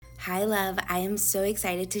Hi, love. I am so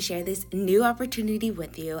excited to share this new opportunity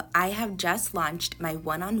with you. I have just launched my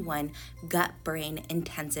one-on-one gut brain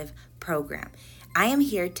intensive program. I am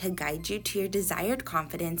here to guide you to your desired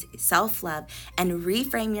confidence, self-love, and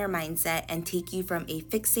reframe your mindset and take you from a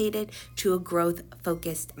fixated to a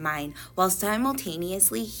growth-focused mind while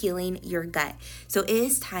simultaneously healing your gut. So it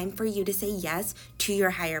is time for you to say yes to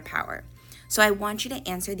your higher power. So I want you to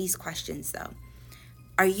answer these questions though.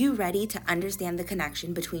 Are you ready to understand the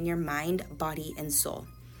connection between your mind, body, and soul?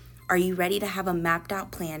 Are you ready to have a mapped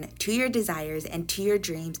out plan to your desires and to your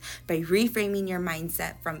dreams by reframing your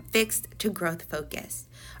mindset from fixed to growth focused?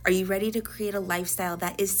 Are you ready to create a lifestyle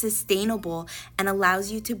that is sustainable and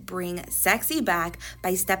allows you to bring sexy back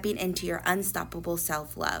by stepping into your unstoppable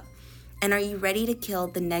self-love? And are you ready to kill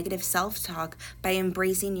the negative self-talk by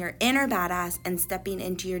embracing your inner badass and stepping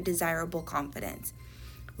into your desirable confidence?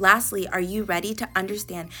 Lastly, are you ready to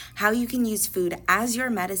understand how you can use food as your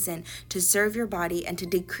medicine to serve your body and to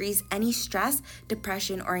decrease any stress,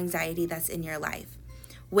 depression, or anxiety that's in your life?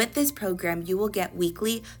 With this program, you will get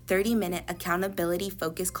weekly 30-minute accountability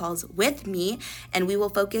focus calls with me, and we will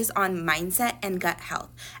focus on mindset and gut health,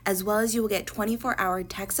 as well as you will get 24-hour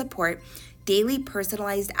tech support, daily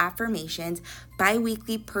personalized affirmations,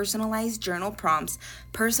 bi-weekly personalized journal prompts,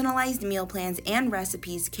 personalized meal plans and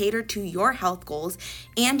recipes catered to your health goals,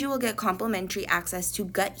 and you will get complimentary access to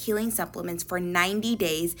gut healing supplements for 90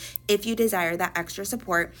 days if you desire that extra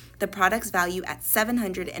support. The products value at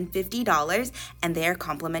 $750 and they are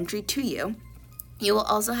complimentary to you. You will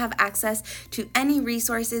also have access to any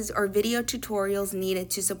resources or video tutorials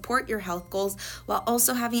needed to support your health goals, while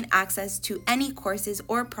also having access to any courses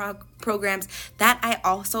or programs that I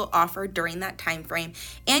also offer during that time frame.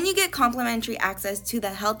 And you get complimentary access to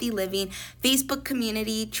the Healthy Living Facebook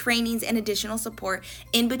community, trainings, and additional support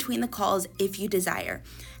in between the calls if you desire.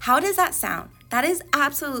 How does that sound? That is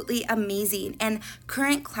absolutely amazing, and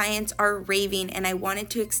current clients are raving, and I wanted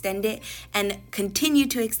to extend it and continue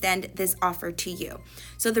to extend this offer to you.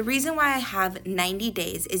 So the reason why I have 90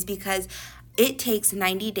 days is because it takes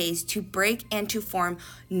 90 days to break and to form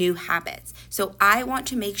new habits. So I want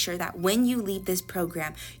to make sure that when you leave this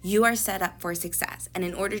program, you are set up for success. And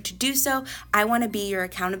in order to do so, I want to be your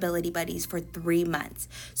accountability buddies for 3 months.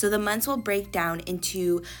 So the months will break down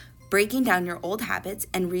into breaking down your old habits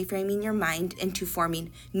and reframing your mind into forming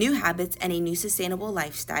new habits and a new sustainable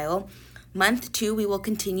lifestyle. Month 2, we will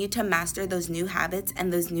continue to master those new habits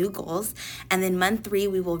and those new goals. And then month 3,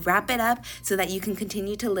 we will wrap it up so that you can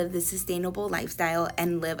continue to live the sustainable lifestyle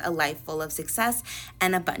and live a life full of success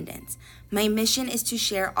and abundance. My mission is to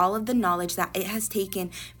share all of the knowledge that it has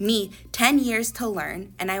taken me 10 years to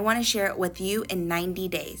learn, and I want to share it with you in 90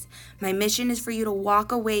 days. My mission is for you to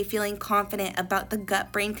walk away feeling confident about the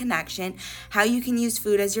gut-brain connection, how you can use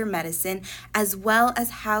food as your medicine, as well as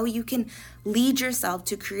how you can lead yourself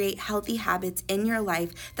to create healthy habits in your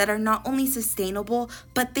life that are not only sustainable,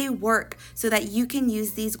 but they work so that you can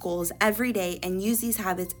use these goals every day and use these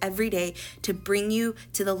habits every day to bring you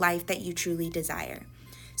to the life that you truly desire.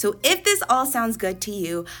 So if this all sounds good to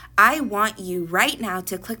you, I want you right now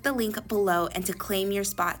to click the link below and to claim your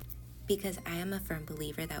spot, because I am a firm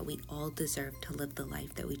believer that we all deserve to live the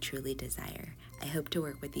life that we truly desire. I hope to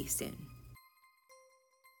work with you soon.